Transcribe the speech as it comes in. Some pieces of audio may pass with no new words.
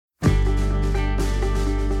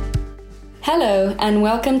Hello, and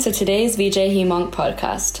welcome to today's VJ Hemonc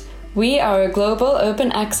podcast. We are a global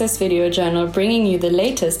open access video journal bringing you the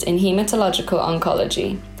latest in hematological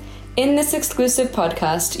oncology. In this exclusive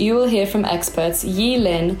podcast, you will hear from experts Yi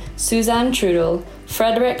Lin, Suzanne Trudel,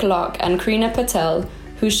 Frederick Locke, and Krina Patel,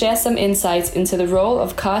 who share some insights into the role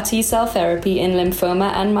of CAR T-cell therapy in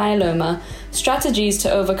lymphoma and myeloma, strategies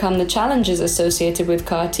to overcome the challenges associated with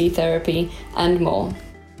CAR T therapy, and more.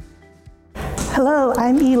 Hello,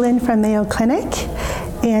 I'm Yi Lin from Mayo Clinic,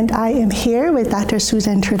 and I am here with Dr.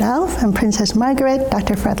 Suzanne Trudel from Princess Margaret,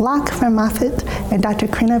 Dr. Fred Locke from Moffitt, and Dr.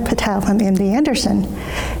 Krina Patel from MD Anderson.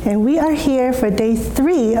 And we are here for day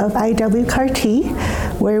 3 of IW CAR T,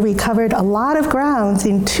 where we covered a lot of grounds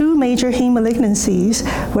in 2 major heme malignancies,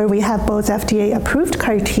 where we have both FDA-approved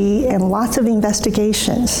CAR T and lots of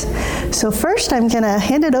investigations. So first, I'm going to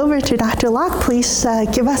hand it over to Dr. Locke. Please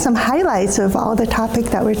give us some highlights of all the topic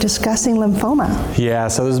that we're discussing, lymphoma. Yeah,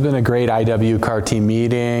 so this has been a great IW CAR T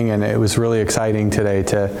meeting, and it was really exciting today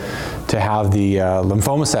to have the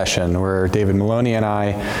lymphoma session where David Maloney and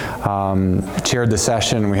I chaired the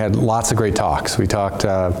session. We had lots of great talks. We talked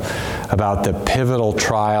about the pivotal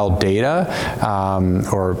trial data,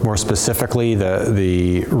 or more specifically,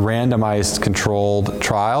 the randomized controlled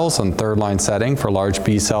trials on third-line setting for large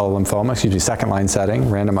B-cell lymphoma, second-line setting,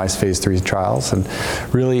 randomized phase 3 trials, and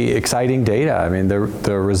really exciting data. I mean, the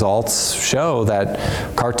results show that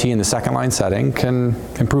CAR T in the second-line setting can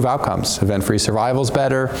improve outcomes. Event-free survival is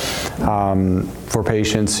better for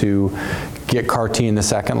patients who get CAR T in the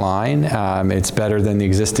second line. It's better than the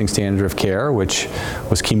existing standard of care, which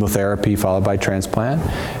was chemotherapy followed by transplant.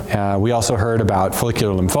 We also heard about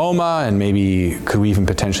follicular lymphoma, and maybe could we even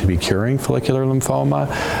potentially be curing follicular lymphoma.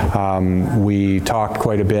 We talked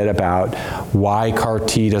quite a bit about why CAR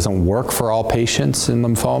T doesn't work for all patients in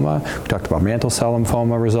lymphoma. We talked about mantle cell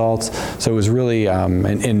lymphoma results. So it was really,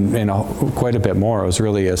 and quite a bit more. It was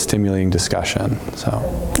really a stimulating discussion.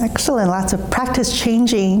 So excellent, lots of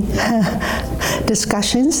practice-changing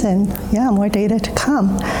discussions, and more data to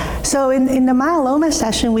come. So in the myeloma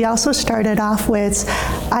session, we also started off with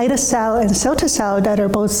ide-cel and cilta-cel that are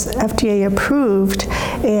both FDA approved,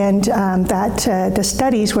 and that the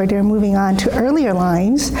studies where they're moving on to earlier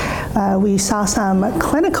lines, we saw some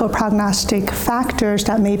clinical prognostic factors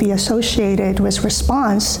that may be associated with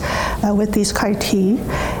response with these CAR T.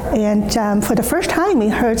 And for the first time, we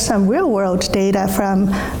heard some real-world data from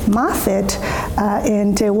Moffitt,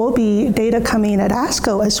 and there will be data coming at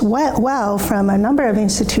ASCO as well from a number of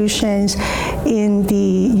institutions in the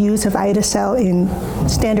use of ide-cel in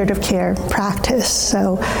standard of care practice.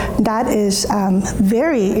 So that is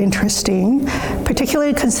very interesting,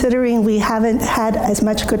 particularly considering we haven't had as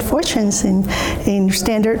much good fortunes in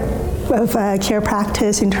standard of care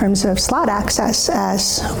practice in terms of slot access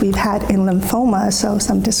as we've had in lymphoma. So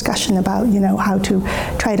some discussion about how to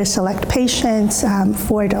try to select patients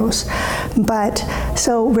for those. But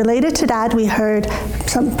so related to that, we heard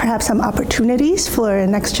perhaps some opportunities for a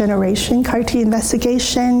next generation CAR T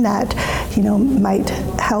investigation that might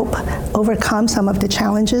help overcome some of the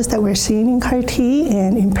challenges that we're seeing in CAR T,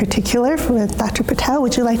 and in particular, for Dr. Patel,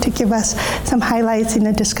 would you like to give us some highlights in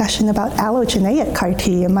the discussion about allogeneic CAR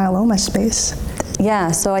T in myeloma space?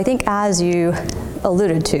 Yeah, so I think as you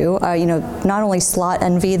alluded to, not only slot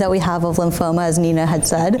envy that we have of lymphoma, as Nina had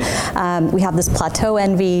said, we have this plateau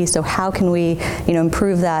envy, so how can we,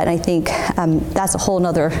 improve that? And I think that's a whole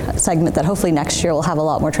nother segment that hopefully next year we'll have a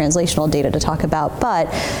lot more translational data to talk about.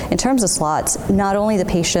 But in terms of slots, not only the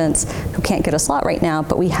patients who can't get a slot right now,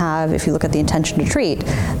 but we have, if you look at the intention to treat,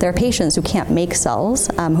 there are patients who can't make cells,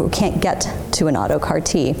 who can't get to an auto CAR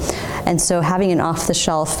T. And so having an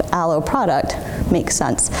off-the-shelf allo product makes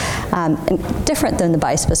sense. And different than the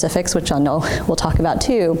bispecifics, which I know we'll talk about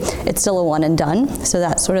too, it's still a one and done. So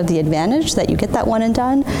that's sort of the advantage, that you get that one and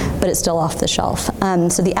done, but it's still off the shelf.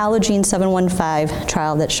 So the Allogene 715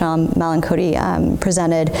 trial that Sham Malankoti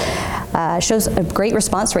presented shows a great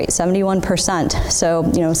response rate, 71%.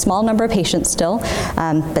 So, small number of patients still,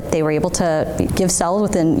 but they were able to give cells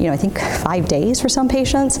within, I think 5 days for some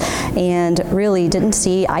patients, and really didn't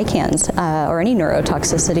see ICANS or any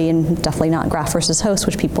neurotoxicity, and definitely not graft versus host,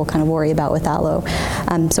 which people kind of worry about with allo.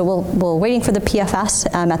 So we're waiting for the PFS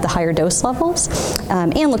at the higher dose levels,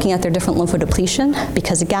 and looking at their different lymphodepletion,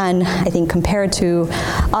 because again, I think compared to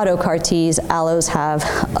auto CAR Ts, allos have,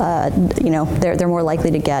 they're more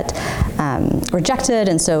likely to get rejected,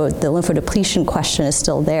 and so the lymphodepletion question is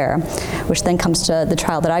still there, which then comes to the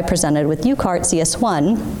trial that I presented with UCART,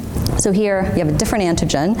 CS1. So here you have a different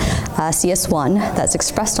antigen, CS1, that's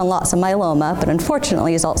expressed on lots of myeloma, but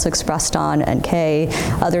unfortunately is also expressed on NK,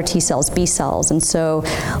 other T cells, B cells. And so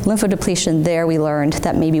lymphodepletion there, we learned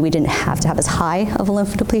that maybe we didn't have to have as high of a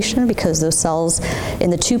lymphodepletion because those cells in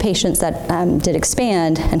the 2 patients that did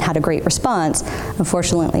expand and had a great response,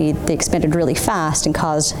 unfortunately they expanded really fast and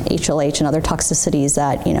caused HLH and other toxicities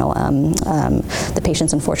that the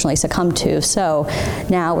patients unfortunately succumbed to. So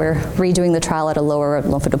now we're redoing the trial at a lower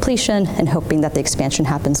lymphodepletion and hoping that the expansion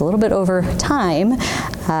happens a little bit over time,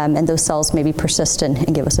 and those cells maybe persist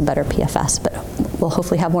and give us a better PFS, but we'll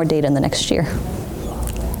hopefully have more data in the next year.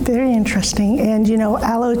 Very interesting. And,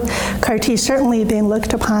 allo CAR T certainly being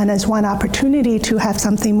looked upon as one opportunity to have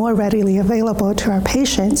something more readily available to our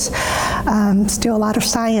patients. Still a lot of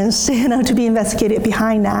science, to be investigated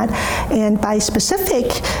behind that. And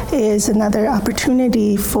bispecific is another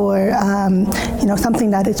opportunity for,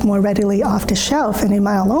 something that is more readily off the shelf. And in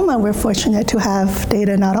myeloma, we're fortunate to have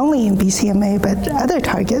data not only in BCMA, but other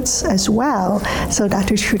targets as well. So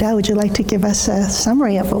Dr. Trudell, would you like to give us a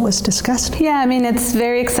summary of what was discussed? Yeah, it's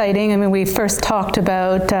very exciting. We first talked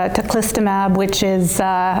about teclistamab, which is,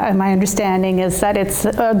 my understanding is that it's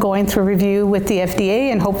going through review with the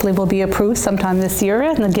FDA and hopefully will be approved sometime this year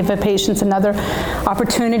and give the patients another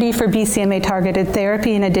opportunity for BCMA targeted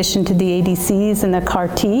therapy in addition to the ADCs and the CAR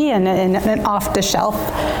T and an off-the-shelf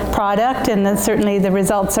product. And then certainly the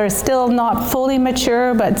results are still not fully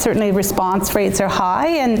mature, but certainly response rates are high.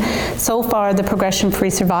 And so far the progression-free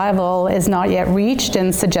survival is not yet reached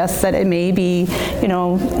and suggests that it may be,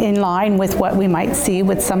 in line with what we might see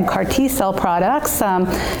with some CAR T cell products.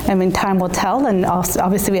 Time will tell, and also,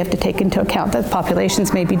 obviously we have to take into account that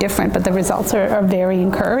populations may be different, but the results are very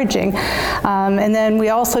encouraging. And then we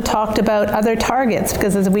also talked about other targets,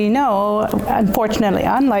 because as we know, unfortunately,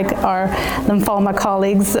 unlike our lymphoma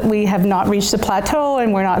colleagues, we have not reached the plateau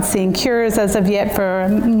and we're not seeing cures as of yet for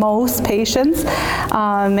most patients.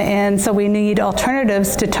 And so we need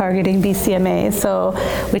alternatives to targeting BCMA. So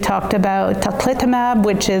we talked about teclistamab,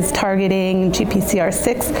 which is targeting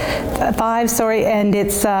GPCR5, and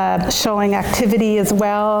it's showing activity as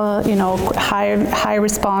well, high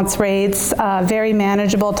response rates, very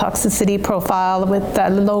manageable toxicity profile with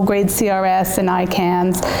low-grade CRS and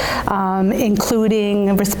ICANS,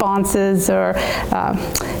 including responses, or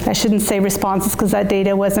I shouldn't say responses because that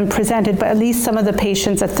data wasn't presented, but at least some of the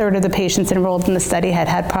patients, a third of the patients enrolled in the study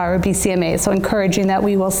had prior BCMA, so encouraging that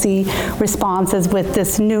we will see responses with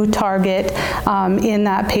this new target in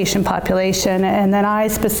that patient population. And then I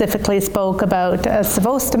specifically spoke about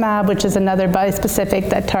cevostamab, which is another bispecific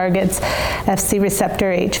that targets Fc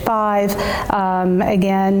receptor H5.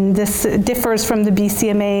 Again, this differs from the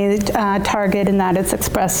BCMA target in that it's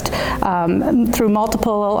expressed through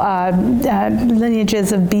multiple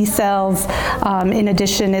lineages of B cells. In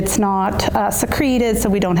addition, it's not secreted, so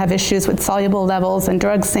we don't have issues with soluble levels and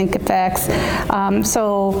drug sink effects.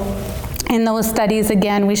 In those studies,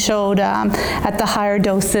 again, we showed at the higher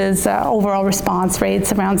doses overall response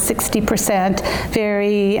rates around 60%,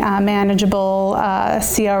 very manageable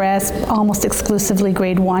CRS, almost exclusively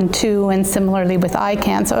grade 1, 2, and similarly with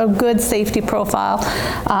ICANS. So a good safety profile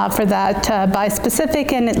for that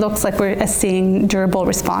bispecific, and it looks like we're seeing durable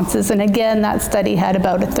responses. And again, that study had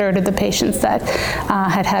about a third of the patients that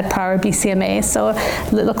had prior BCMA. So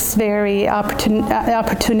it looks very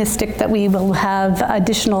opportunistic that we will have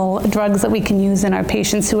additional drugs that we can use in our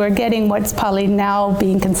patients who are getting what's probably now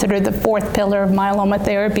being considered the fourth pillar of myeloma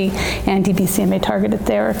therapy, anti-BCMA targeted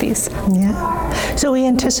therapies. Yeah. So we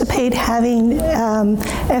anticipate having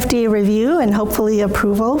FDA review and hopefully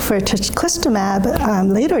approval for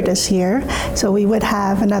teclistamab later this year. So we would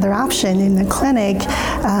have another option in the clinic.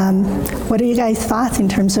 What are you guys' thoughts in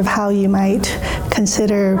terms of how you might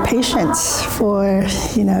consider patients for,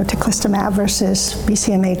 teclistamab versus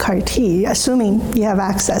BCMA CAR T, assuming you have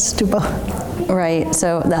access to both? Right,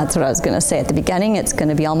 so that's what I was going to say at the beginning. It's going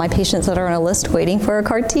to be all my patients that are on a list waiting for a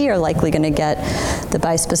CAR T are likely going to get the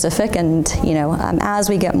bispecific, and as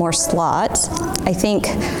we get more slots, I think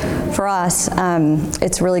for us,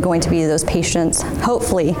 it's really going to be those patients.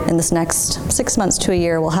 Hopefully, in this next 6 months to a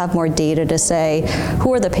year, we'll have more data to say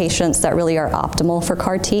who are the patients that really are optimal for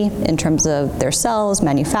CAR T in terms of their cells,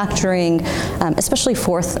 manufacturing, especially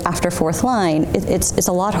after fourth line. It's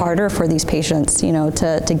a lot harder for these patients,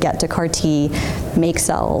 to get to CAR T, make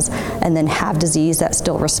cells, and then have disease that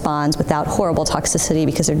still responds without horrible toxicity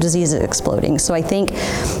because their disease is exploding. So I think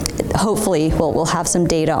hopefully we'll have some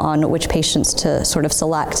data on which patients to sort of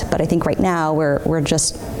select, but But I think right now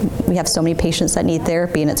we have so many patients that need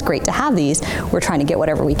therapy, and it's great to have these. We're trying to get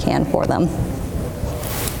whatever we can for them.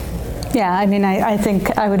 Yeah, I mean, I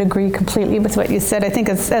think I would agree completely with what you said. I think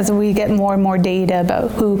as we get more and more data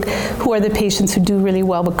about who are the patients who do really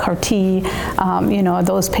well with CAR T,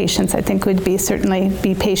 those patients I think would certainly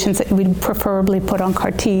be patients that we'd preferably put on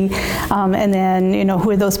CAR T. And then,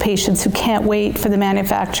 who are those patients who can't wait for the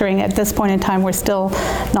manufacturing? At this point in time, we're still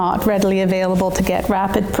not readily available to get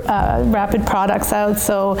rapid products out.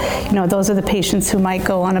 So, those are the patients who might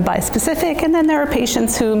go on a bispecific. And then there are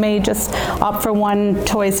patients who may just opt for one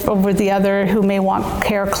choice over the other, who may want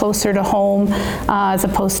care closer to home as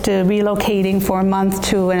opposed to relocating for a month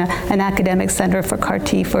to an academic center for CAR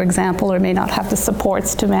T, for example, or may not have the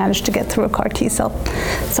supports to manage to get through a CAR T cell.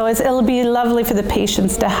 So it'll be lovely for the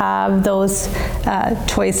patients to have those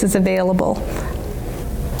choices available.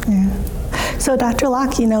 Yeah. So Dr.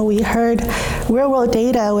 Locke, we heard real-world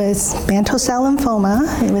data with mantle cell lymphoma.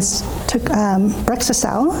 It took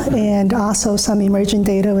Brexucab, and also some emerging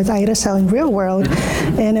data with ide-cel in real world.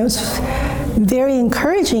 And it was very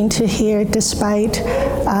encouraging to hear, despite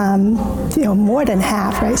more than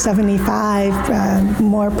half, right, 75%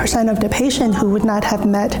 more of the patient who would not have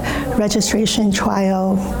met registration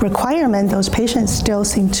trial requirement, those patients still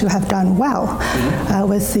seem to have done well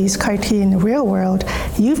with these CAR T in the real world.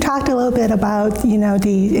 You've talked a little bit about,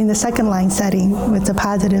 in the second line setting with the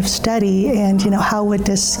positive study, and how would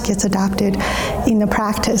this get adopted in the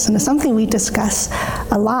practice. And it's something we discuss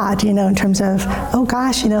a lot, in terms of, oh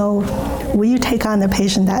gosh, will you take on a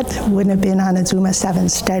patient that wouldn't have been on a ZUMA-7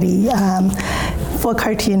 study for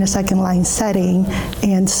CAR T in a second-line setting?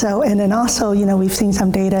 And then also, we've seen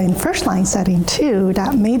some data in first-line setting too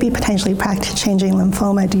that may be potentially practice-changing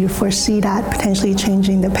lymphoma. Do you foresee that potentially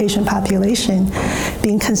changing the patient population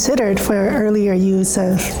being considered for earlier use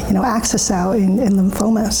of, axi-cel in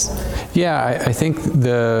lymphomas? Yeah, I think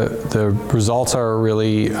the results are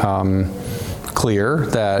really clear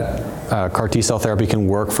that CAR T-cell therapy can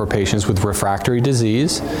work for patients with refractory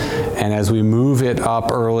disease. And as we move it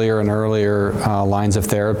up earlier and earlier lines of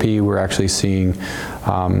therapy, we're actually seeing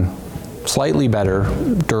slightly better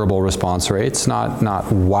durable response rates,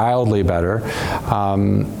 not wildly better.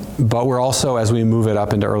 But we're also, as we move it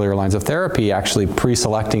up into earlier lines of therapy, actually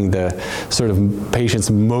pre-selecting the sort of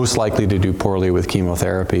patients most likely to do poorly with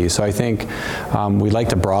chemotherapy. So I think we'd like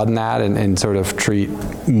to broaden that and sort of treat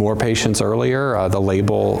more patients earlier. The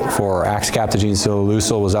label for axicabtagene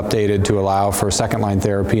ciloleucel was updated to allow for second-line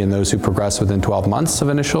therapy in those who progress within 12 months of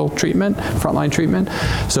initial treatment, frontline treatment.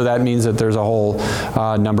 So that means that there's a whole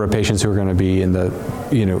number of patients who are going to be in the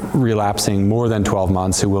relapsing more than 12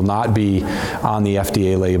 months who will not be on the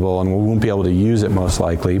FDA label and we won't be able to use it most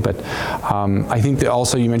likely. But I think that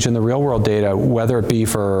also you mentioned the real world data, whether it be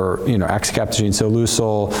for axicabtagene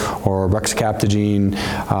ciloleucel or brexucabtagene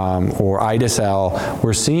or ide-cel,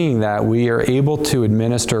 we're seeing that we are able to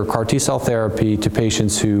administer CAR T-cell therapy to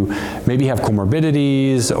patients who maybe have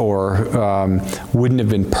comorbidities or wouldn't have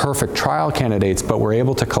been perfect trial candidates, but we're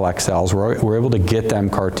able to collect cells. We're able to get them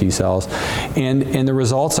CAR T-cells. And the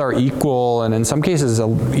results are equal, and in some cases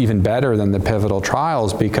even better than the pivotal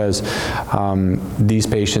trials, because these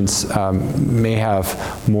patients may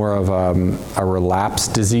have more of a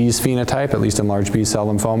relapsed disease phenotype, at least in large B-cell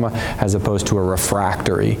lymphoma, as opposed to a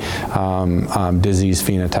refractory disease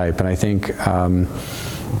phenotype. And I think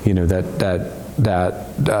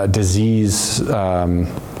that disease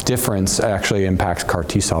difference actually impacts CAR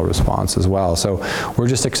T-cell response as well. So we're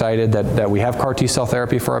just excited that we have CAR T-cell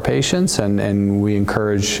therapy for our patients, and we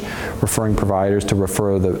encourage referring providers to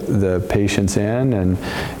refer the patients in. And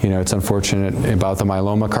it's unfortunate about the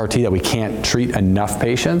myeloma CAR T that we can't treat enough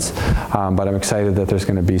patients, but I'm excited that there's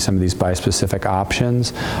going to be some of these bispecific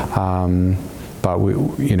options. But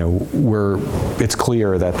it's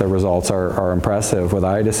clear that the results are impressive with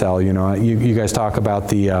ide-cel. You guys talk about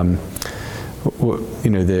the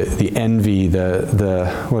envy,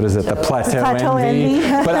 what is it, the plateau envy?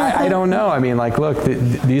 But I don't know. I mean, look,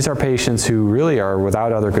 these are patients who really are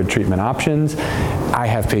without other good treatment options. I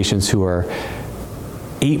have patients who are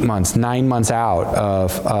 8 months, 9 months out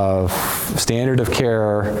of standard of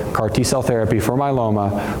care CAR T-cell therapy for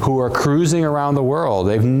myeloma who are cruising around the world.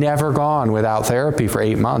 They've never gone without therapy for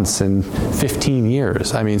 8 months in 15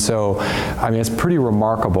 years. It's pretty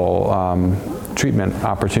remarkable treatment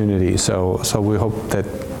opportunity. So we hope that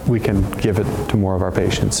we can give it to more of our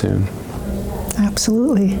patients soon.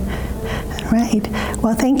 Absolutely. Right.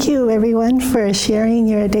 Well, thank you, everyone, for sharing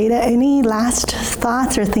your data. Any last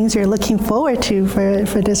thoughts or things you're looking forward to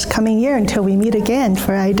for this coming year until we meet again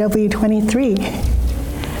for IW23?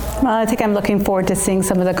 Well, I think I'm looking forward to seeing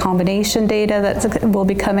some of the combination data that will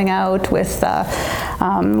be coming out with the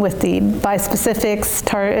bispecifics,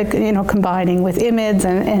 combining with IMiDs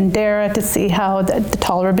and DARA to see how the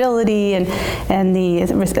tolerability and the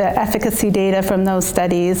efficacy data from those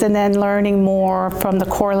studies, and then learning more from the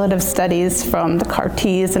correlative studies from the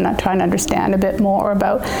CAR-Ts, and trying to understand a bit more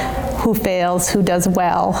about who fails, who does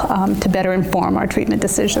well, to better inform our treatment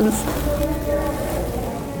decisions.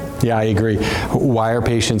 Yeah, I agree. Why are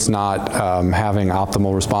patients not having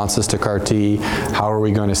optimal responses to CAR-T? How are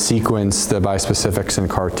we going to sequence the bispecifics in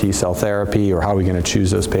CAR-T cell therapy, or how are we going to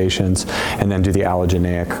choose those patients? And then do the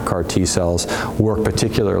allogeneic CAR-T cells work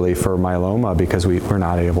particularly for myeloma, because we're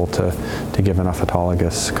not able to give enough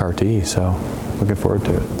autologous CAR-T? So looking forward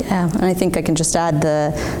to it. Yeah, and I think I can just add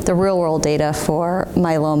the real world data for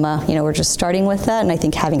myeloma. We're just starting with that, and I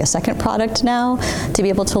think having a second product now to be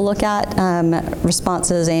able to look at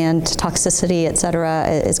responses and toxicity, et cetera,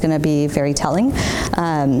 is going to be very telling.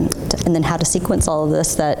 And then how to sequence all of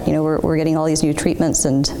this, that we're getting all these new treatments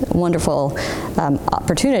and wonderful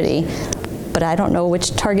opportunity. But I don't know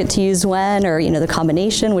which target to use when, or the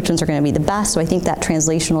combination, which ones are going to be the best. So I think that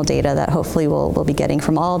translational data that hopefully we'll be getting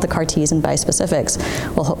from all the CAR-Ts and bispecifics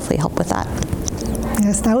will hopefully help with that.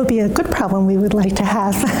 Yes, that would be a good problem we would like to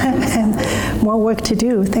have, and more work to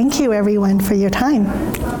do. Thank you, everyone, for your time.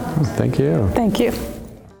 Thank you. Thank you.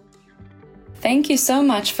 Thank you so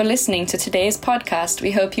much for listening to today's podcast.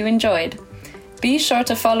 We hope you enjoyed. Be sure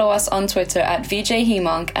to follow us on Twitter at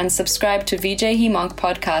VJHemonk and subscribe to VJ Hemonk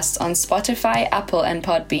podcasts on Spotify, Apple, and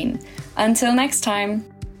Podbean. Until next time.